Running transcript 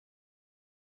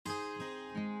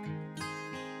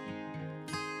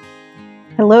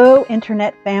Hello,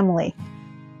 internet family.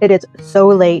 It is so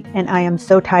late and I am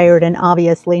so tired and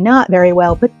obviously not very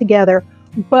well put together,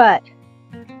 but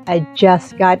I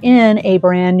just got in a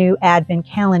brand new advent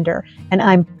calendar and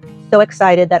I'm so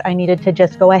excited that I needed to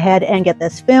just go ahead and get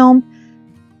this filmed.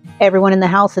 Everyone in the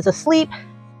house is asleep.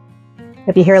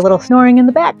 If you hear a little snoring in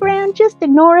the background, just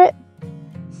ignore it.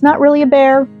 It's not really a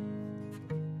bear,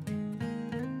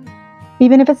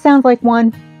 even if it sounds like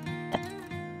one.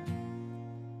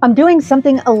 I'm doing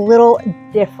something a little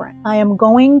different. I am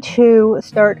going to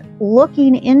start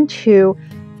looking into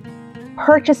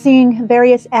purchasing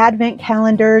various advent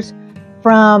calendars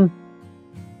from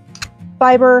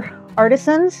fiber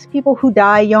artisans, people who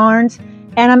dye yarns,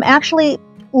 and I'm actually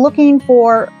looking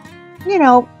for,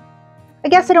 I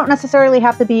guess I don't necessarily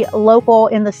have to be local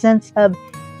in the sense of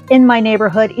in my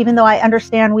neighborhood, even though I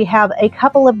understand we have a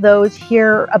couple of those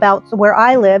here about where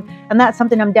I live, and that's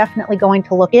something I'm definitely going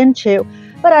to look into.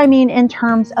 But I mean in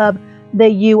terms of the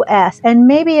US, and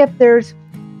maybe if there's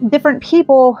different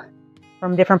people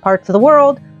from different parts of the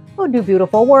world who do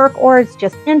beautiful work, or it's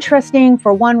just interesting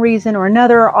for one reason or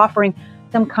another, offering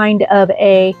some kind of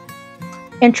a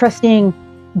interesting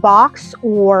box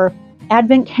or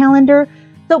advent calendar.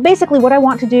 So basically what I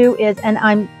want to do is, and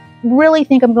I'm really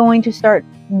think I'm going to start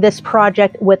this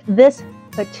project with this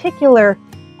particular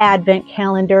advent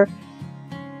calendar,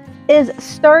 is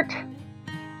start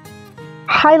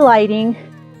highlighting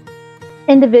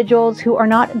individuals who are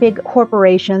not big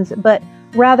corporations, but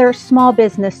rather small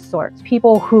business sorts,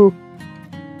 people who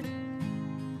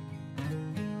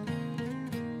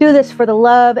do this for the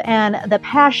love and the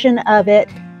passion of it,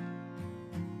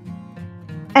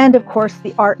 and of course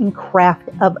the art and craft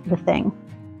of the thing.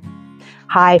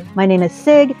 Hi, my name is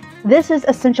Sig. This is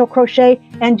Essential Crochet,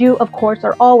 and you, of course,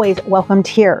 are always welcomed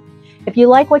here. If you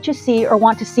like what you see or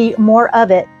want to see more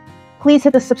of it, please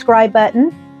hit the subscribe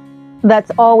button.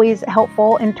 That's always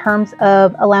helpful in terms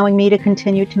of allowing me to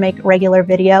continue to make regular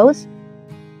videos.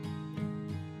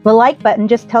 The like button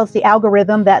just tells the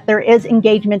algorithm that there is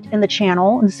engagement in the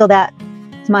channel, and so that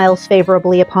smiles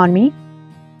favorably upon me.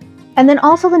 And then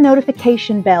also the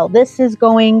notification bell. This is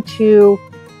going to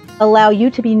allow you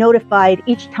to be notified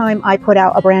each time I put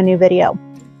out a brand new video.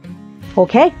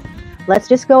 Okay, let's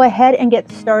just go ahead and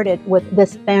get started with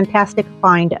this fantastic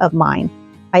find of mine,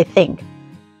 I think.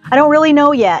 I don't really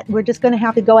know yet. We're just going to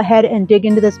have to go ahead and dig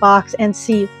into this box and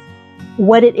see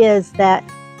what it is that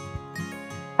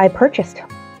I purchased.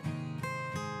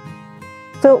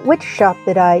 So which shop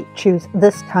did I choose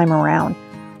this time around?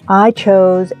 I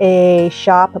chose a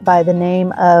shop by the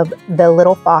name of The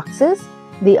Little Foxes.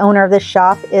 The owner of this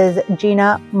shop is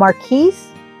Gina Marquise.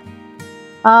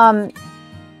 I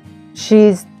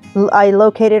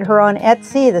located her on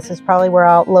Etsy. This is probably where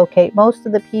I'll locate most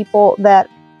of the people that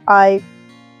I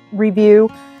review.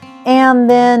 And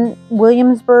then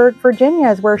Williamsburg, Virginia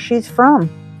is where she's from.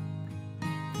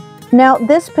 Now,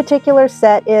 this particular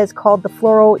set is called the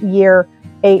Floral Year,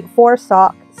 a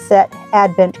 4-sock set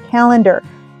advent calendar.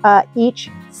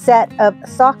 Each set of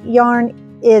sock yarn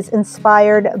is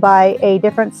inspired by a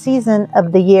different season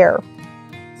of the year.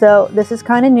 So this is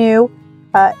kind of new.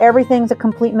 Everything's a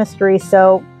complete mystery,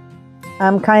 so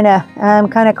I'm kind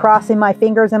of crossing my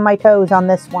fingers and my toes on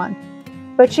this one.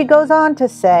 But she goes on to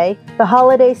say, the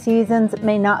holiday seasons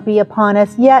may not be upon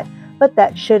us yet, but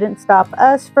that shouldn't stop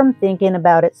us from thinking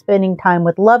about it. Spending time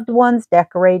with loved ones,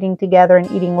 decorating together, and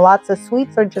eating lots of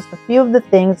sweets are just a few of the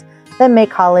things that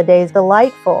make holidays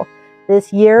delightful.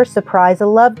 This year, surprise a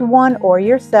loved one or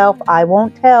yourself, I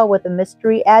won't tell, with a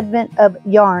mystery advent of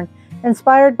yarn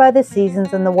inspired by the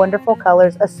seasons and the wonderful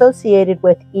colors associated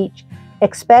with each.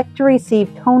 Expect to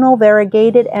receive tonal,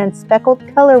 variegated, and speckled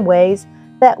colorways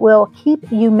that will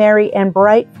keep you merry and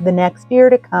bright for the next year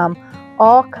to come.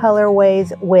 All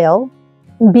colorways will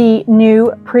be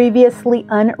new, previously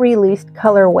unreleased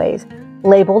colorways,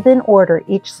 labeled in order.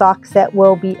 Each sock set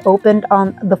will be opened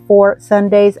on the 4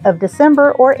 Sundays of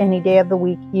December or any day of the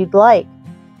week you'd like.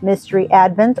 Mystery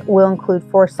Advent will include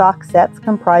 4 sock sets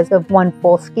comprised of 1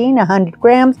 full skein, 100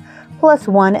 grams, plus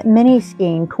 1 mini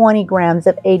skein, 20 grams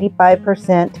of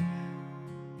 85%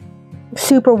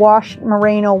 superwash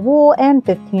merino wool, and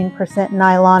 15%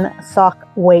 nylon sock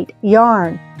weight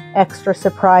yarn. Extra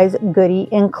surprise goodie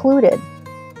included.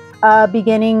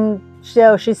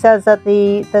 So she says that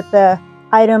the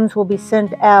items will be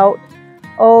sent out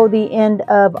the end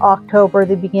of October,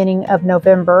 the beginning of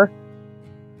November.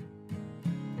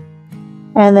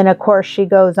 And then of course she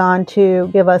goes on to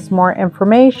give us more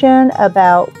information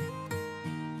about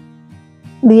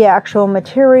the actual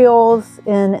materials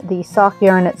in the sock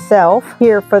yarn itself.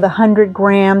 Here for the 100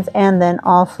 grams and then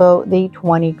also the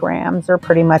 20 grams are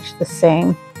pretty much the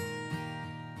same.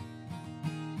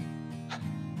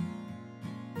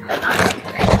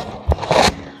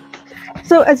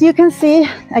 as you can see,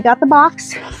 I got the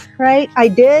box, right? I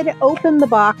did open the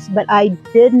box, but I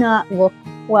did not look,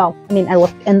 well, I mean, I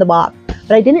looked in the box,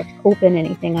 but I didn't open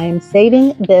anything. I am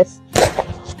saving this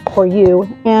for you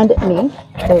and me,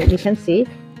 so you can see.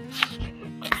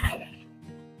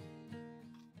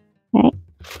 Okay.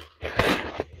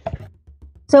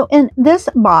 So in this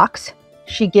box,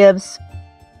 she gives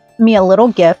me a little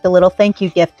gift, a little thank you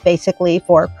gift, basically,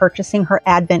 for purchasing her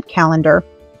advent calendar.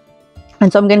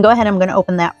 And so I'm going to go ahead and I'm going to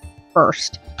open that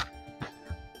first.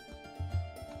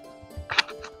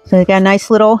 So we got a nice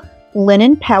little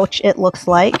linen pouch, it looks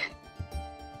like.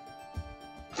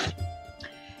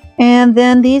 And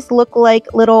then these look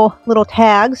like little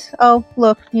tags. Oh,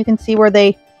 look, you can see where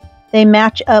they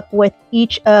match up with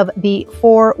each of the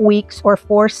 4 weeks or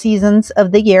 4 seasons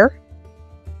of the year,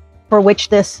 for which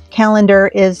this calendar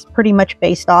is pretty much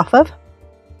based off of.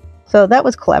 So that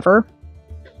was clever.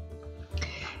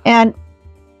 And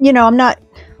you know, I'm not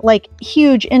like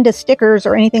huge into stickers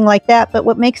or anything like that, but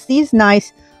what makes these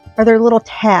nice are their little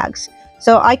tags.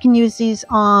 So I can use these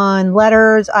on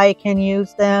letters. I can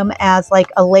use them as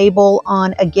like a label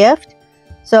on a gift.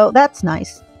 So that's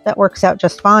nice. That works out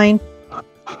just fine.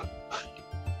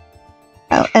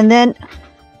 Oh, and then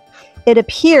it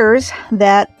appears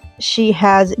that she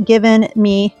has given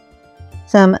me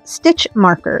some stitch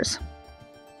markers.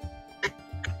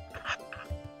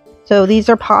 So these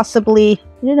are possibly,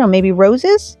 I don't know, maybe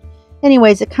roses?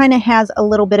 Anyways, it kind of has a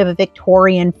little bit of a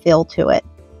Victorian feel to it.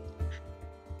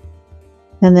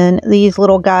 And then these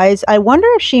little guys, I wonder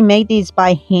if she made these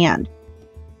by hand.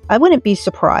 I wouldn't be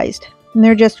surprised. And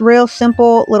they're just real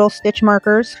simple little stitch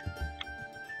markers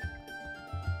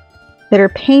that are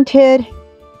painted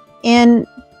in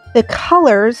the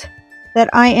colors that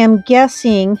I am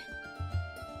guessing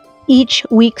each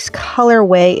week's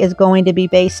colorway is going to be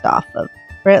based off of.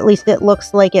 Or at least it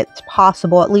looks like it's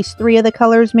possible. At least 3 of the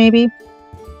colors, maybe.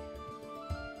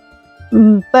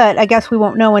 But I guess we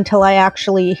won't know until I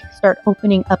actually start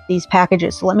opening up these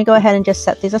packages. So let me go ahead and just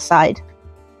set these aside.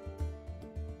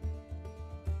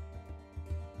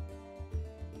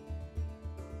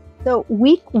 So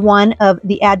week 1 of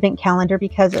the Advent calendar,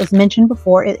 because as mentioned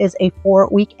before, it is a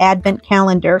 4-week Advent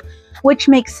calendar, which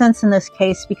makes sense in this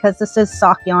case because this is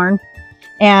sock yarn.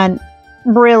 And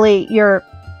really, you're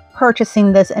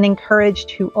purchasing this and encouraged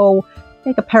to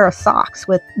make a pair of socks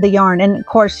with the yarn. And of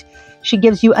course, she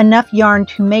gives you enough yarn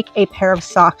to make a pair of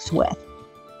socks with.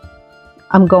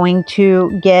 I'm going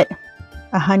to get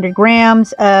 100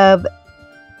 grams of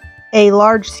a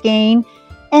large skein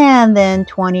and then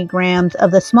 20 grams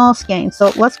of the small skein.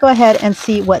 So let's go ahead and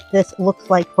see what this looks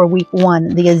like for week 1,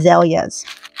 the azaleas.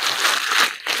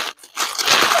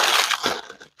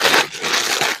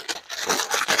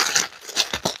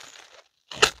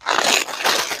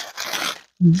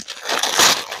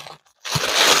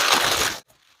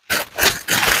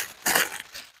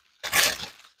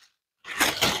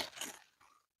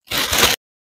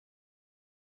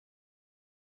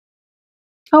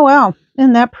 Oh wow,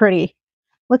 isn't that pretty?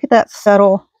 Look at that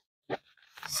subtle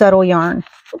yarn.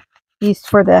 Used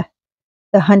for the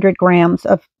 100 grams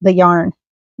of the yarn.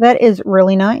 That is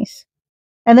really nice.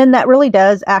 And then that really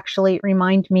does actually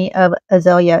remind me of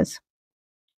azaleas.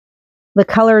 The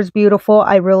color is beautiful.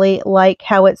 I really like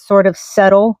how it's sort of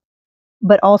subtle,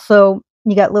 but also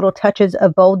you got little touches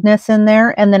of boldness in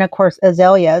there. And then of course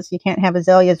azaleas. You can't have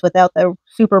azaleas without the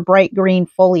super bright green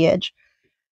foliage.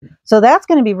 So that's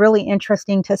going to be really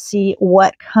interesting to see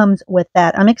what comes with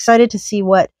that. I'm excited to see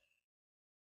what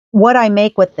I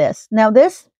make with this. Now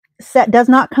this set does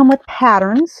not come with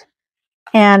patterns,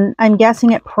 and I'm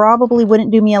guessing it probably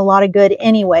wouldn't do me a lot of good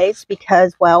anyways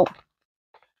because, well,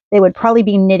 they would probably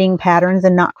be knitting patterns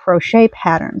and not crochet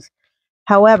patterns.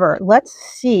 However, let's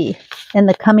see in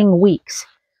the coming weeks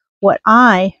what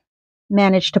I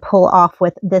managed to pull off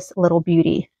with this little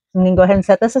beauty. I'm going to go ahead and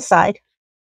set this aside.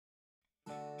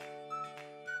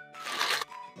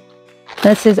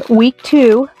 This is week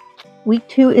 2. Week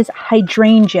 2 is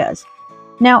hydrangeas.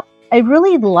 Now, I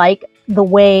really like the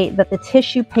way that the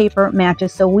tissue paper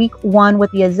matches. So week 1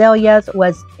 with the azaleas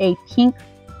was a pink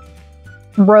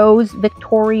rose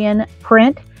Victorian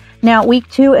print. Now week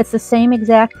 2, it's the same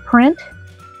exact print.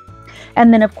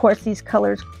 And then of course these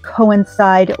colors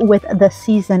coincide with the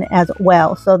season as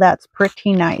well. So that's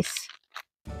pretty nice.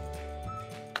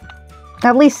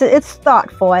 At least it's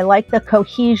thoughtful. I like the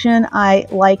cohesion. I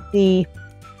like the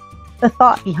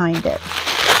thought behind it.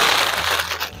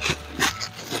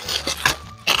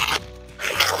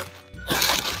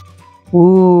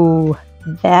 Ooh,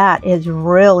 that is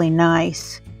really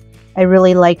nice. I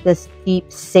really like this deep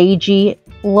sagey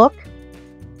look.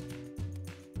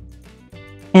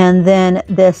 And then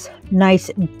this nice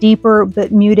deeper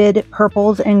but muted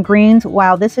purples and greens.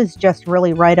 Wow, this is just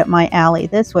really right up my alley.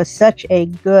 This was such a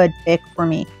good pick for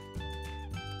me.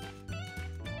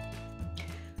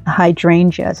 The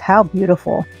hydrangeas, how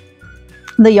beautiful.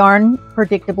 The yarn,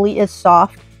 predictably, is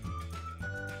soft.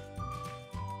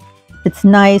 It's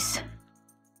nice.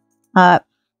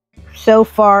 So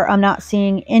far, I'm not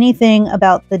seeing anything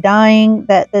about the dyeing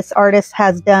that this artist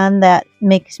has done that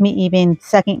makes me even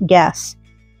second guess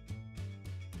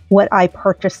what I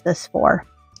purchased this for.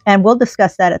 And we'll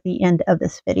discuss that at the end of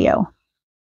this video.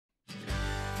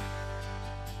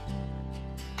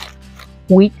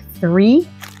 Week 3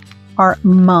 are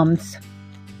mums.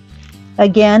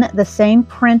 Again, the same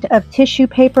print of tissue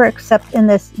paper, except in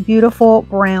this beautiful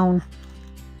brown,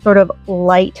 sort of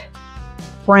light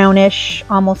brownish,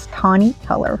 almost tawny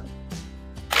color.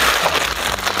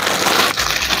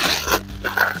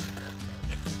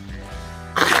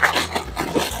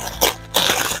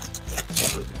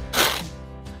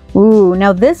 Ooh,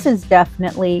 now this is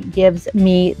definitely gives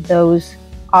me those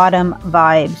autumn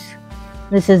vibes.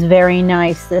 This is very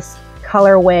nice. This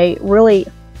colorway really,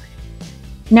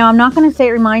 now I'm not going to say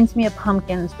it reminds me of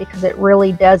pumpkins because it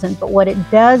really doesn't, but what it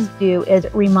does do is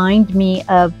remind me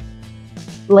of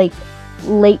like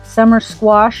late summer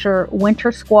squash or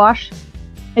winter squash,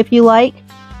 if you like.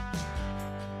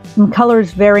 The color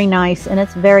is very nice and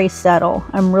it's very subtle.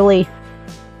 I'm really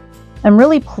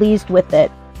pleased with it.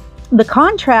 The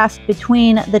contrast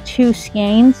between the two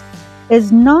skeins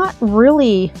is not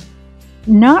really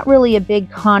a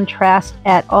big contrast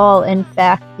at all. In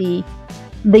fact, the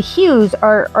hues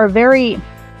are very,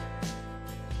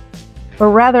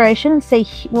 or rather I shouldn't say,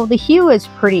 well, the hue is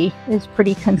pretty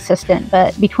consistent,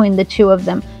 but between the two of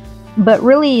them, but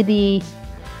really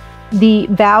the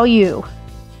value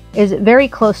is very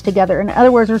close together. In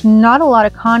other words, there's not a lot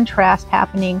of contrast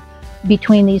happening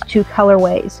between these two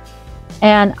colorways.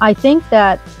 And I think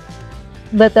that's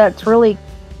really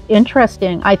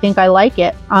interesting. I think I like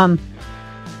it.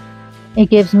 It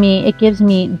gives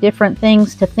me different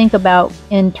things to think about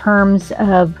in terms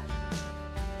of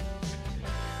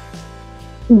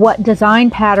what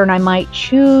design pattern I might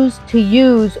choose to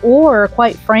use, or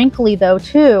quite frankly though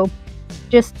too,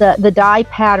 just the dye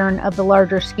pattern of the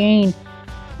larger skein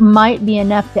might be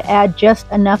enough to add just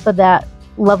enough of that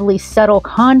lovely subtle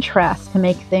contrast to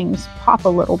make things pop a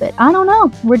little bit. I don't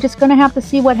know. We're just going to have to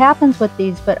see what happens with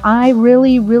these, but I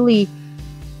really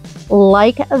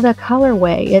like the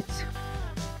colorway.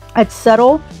 It's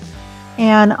subtle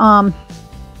and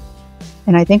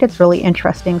I think it's really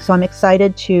interesting. So I'm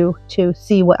excited to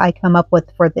see what I come up with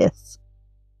for this.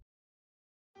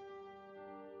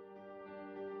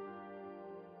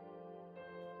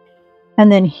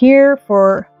 And then here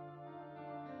for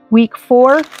week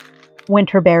 4,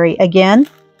 Winterberry again.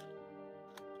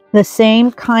 The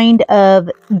same kind of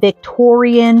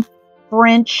Victorian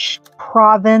French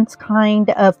Provence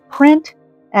kind of print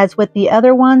as with the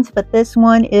other ones, but this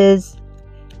one is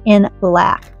in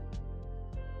black.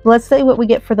 Let's see what we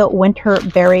get for the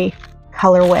Winterberry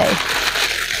colorway.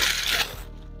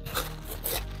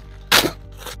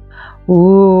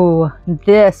 Ooh,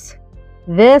 this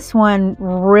one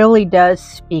really does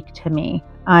speak to me.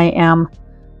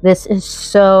 This is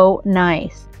so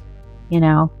nice, you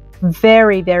know,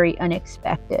 very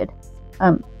unexpected.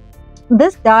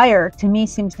 This dyer to me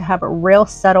seems to have a real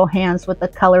subtle hands with the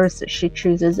colors that she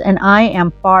chooses, and I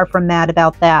am far from mad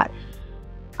about that.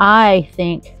 I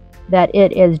think that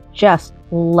it is just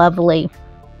lovely,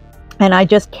 and I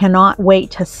just cannot wait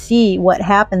to see what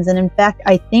happens. And in fact,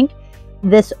 I think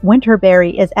this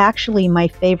Winterberry is actually my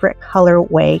favorite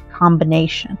colorway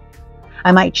combination.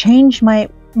 I might change my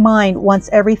mind once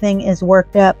everything is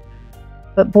worked up,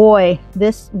 but boy,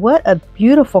 what a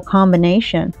beautiful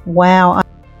combination. Wow,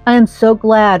 I am so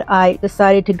glad I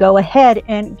decided to go ahead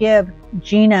and give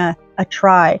Gina a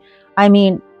try. I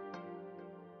mean,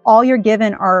 all you're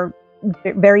given are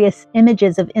various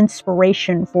images of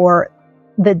inspiration for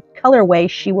the colorway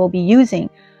she will be using,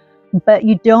 but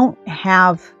you don't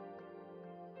have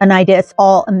an idea. It's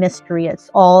all a mystery. It's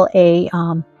all a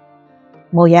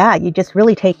well, yeah, you're just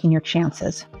really taking your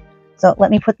chances. So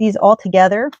let me put these all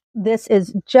together. This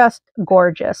is just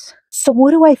gorgeous. So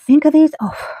what do I think of these?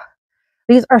 Oh,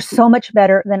 these are so much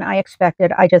better than I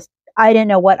expected. I didn't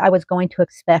know what I was going to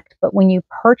expect. But when you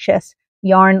purchase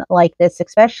yarn like this,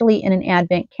 especially in an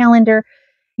advent calendar,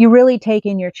 you really take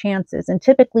in your chances. And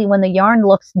typically when the yarn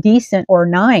looks decent or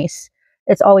nice,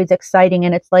 it's always exciting,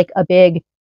 and it's like a big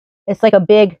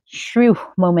shrew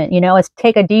moment, you know. It's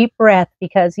take a deep breath,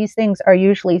 because these things are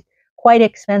usually quite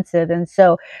expensive, and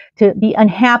so to be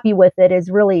unhappy with it is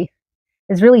really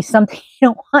is really something you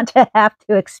don't want to have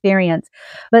to experience.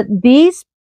 But these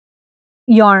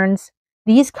yarns,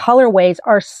 these colorways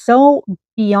are so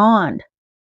beyond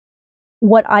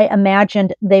what I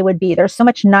imagined they would be. They're so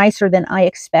much nicer than I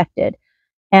expected.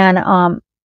 And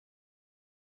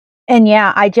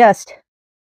yeah, I just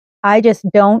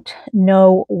don't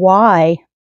know why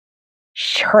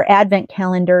her advent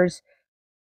calendars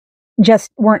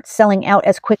just weren't selling out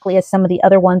as quickly as some of the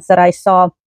other ones that I saw.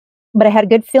 But I had a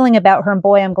good feeling about her, and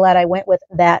boy, I'm glad I went with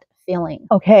that feeling.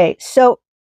 Okay, so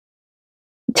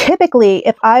typically,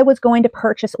 if I was going to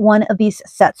purchase one of these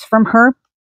sets from her,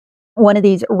 one of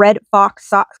these Red Fox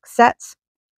sock sets,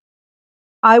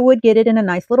 I would get it in a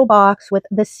nice little box with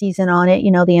the season on it,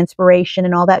 you know, the inspiration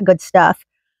and all that good stuff.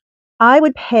 I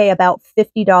would pay about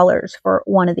 $50 for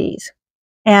one of these.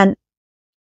 And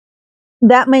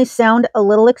that may sound a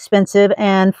little expensive,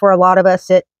 and for a lot of us,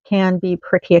 it can be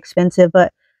pretty expensive,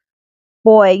 but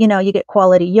boy, you know, you get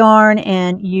quality yarn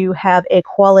and you have a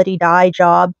quality dye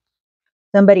job.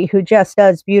 Somebody who just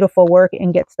does beautiful work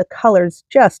and gets the colors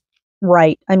just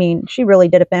right. I mean, she really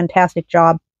did a fantastic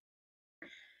job.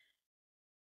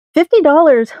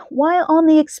 $50, while on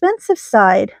the expensive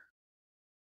side,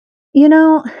 you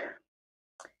know,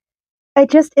 it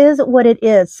just is what it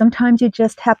is. Sometimes you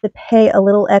just have to pay a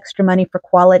little extra money for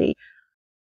quality.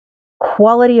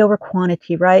 Quality over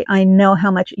quantity, right? I know how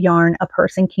much yarn a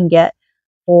person can get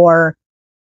for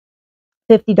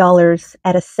 $50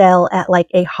 at a sale at like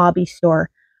a hobby store.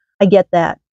 I get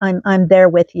that. I'm there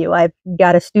with you. I've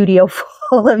got a studio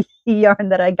full of yarn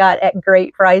that I got at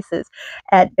great prices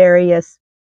at various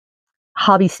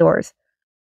hobby stores.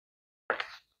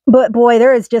 But boy,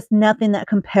 there is just nothing that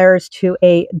compares to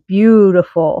a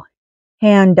beautiful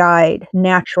hand-dyed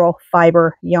natural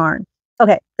fiber yarn.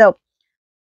 Okay, so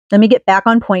let me get back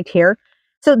on point here.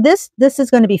 So this is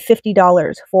going to be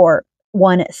 $50 for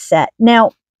one set.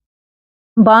 Now,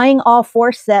 buying all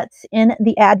 4 sets in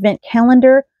the advent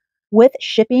calendar with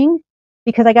shipping,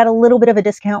 because I got a little bit of a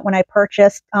discount when I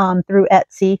purchased through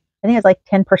Etsy. I think it was like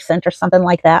 10% or something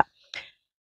like that.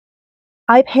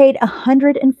 I paid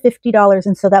 $150,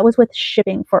 and so that was with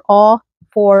shipping for all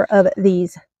 4 of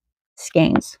these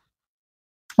skeins,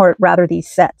 or rather these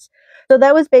sets. So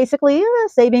that was basically a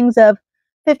savings of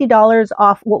 $50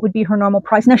 off what would be her normal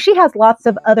price. Now, she has lots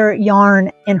of other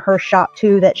yarn in her shop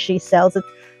too that she sells.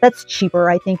 That's cheaper.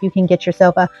 I think you can get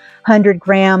yourself 100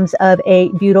 grams of a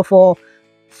beautiful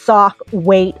sock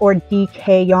weight or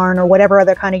DK yarn or whatever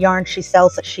other kind of yarn she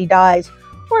sells that she dyes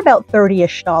for about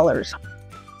 $30-ish.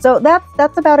 So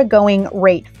that's about a going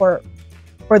rate for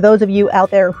those of you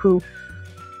out there who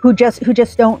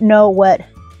just don't know what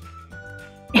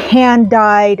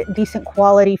hand-dyed, decent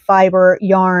quality fiber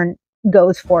yarn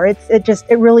goes for.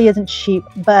 It really isn't cheap,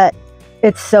 but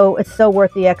it's so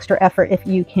worth the extra effort if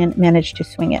you can manage to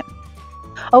swing it.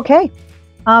 Okay.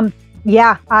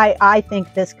 Yeah, I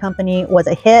think this company was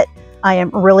a hit. I am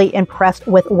really impressed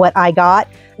with what I got.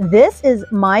 This is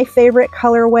my favorite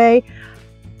colorway.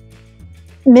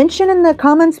 Mention in the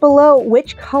comments below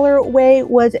which colorway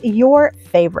was your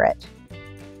favorite.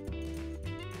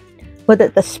 Was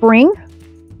it the spring,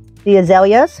 the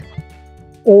azaleas,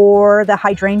 or the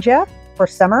hydrangea for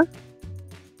summer?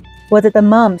 Was it the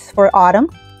mums for autumn?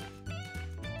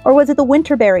 Or was it the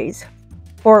winter berries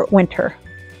for winter?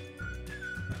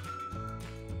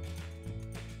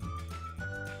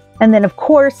 And then, of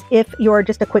course, if you're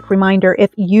just a quick reminder,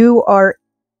 if you are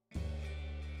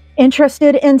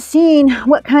interested in seeing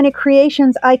what kind of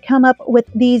creations I come up with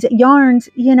these yarns,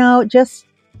 you know, just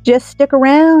stick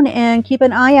around and keep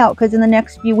an eye out, because in the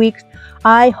next few weeks,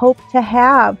 I hope to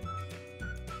have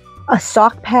a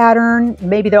sock pattern.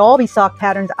 Maybe they'll all be sock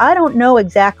patterns. I don't know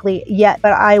exactly yet,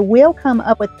 but I will come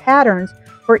up with patterns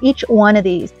for each one of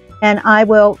these, and I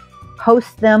will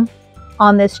post them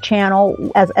on this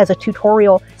channel as a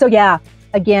tutorial. So yeah,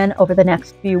 again, over the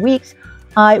next few weeks,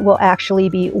 I will actually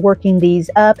be working these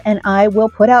up, and I will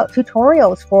put out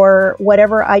tutorials for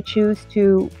whatever I choose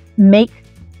to make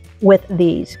with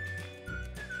these.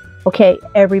 Okay,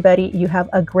 everybody, you have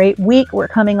a great week. We're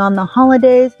coming on the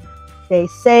holidays. Stay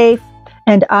safe,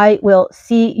 and I will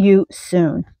see you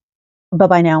soon.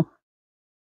 Bye-bye now.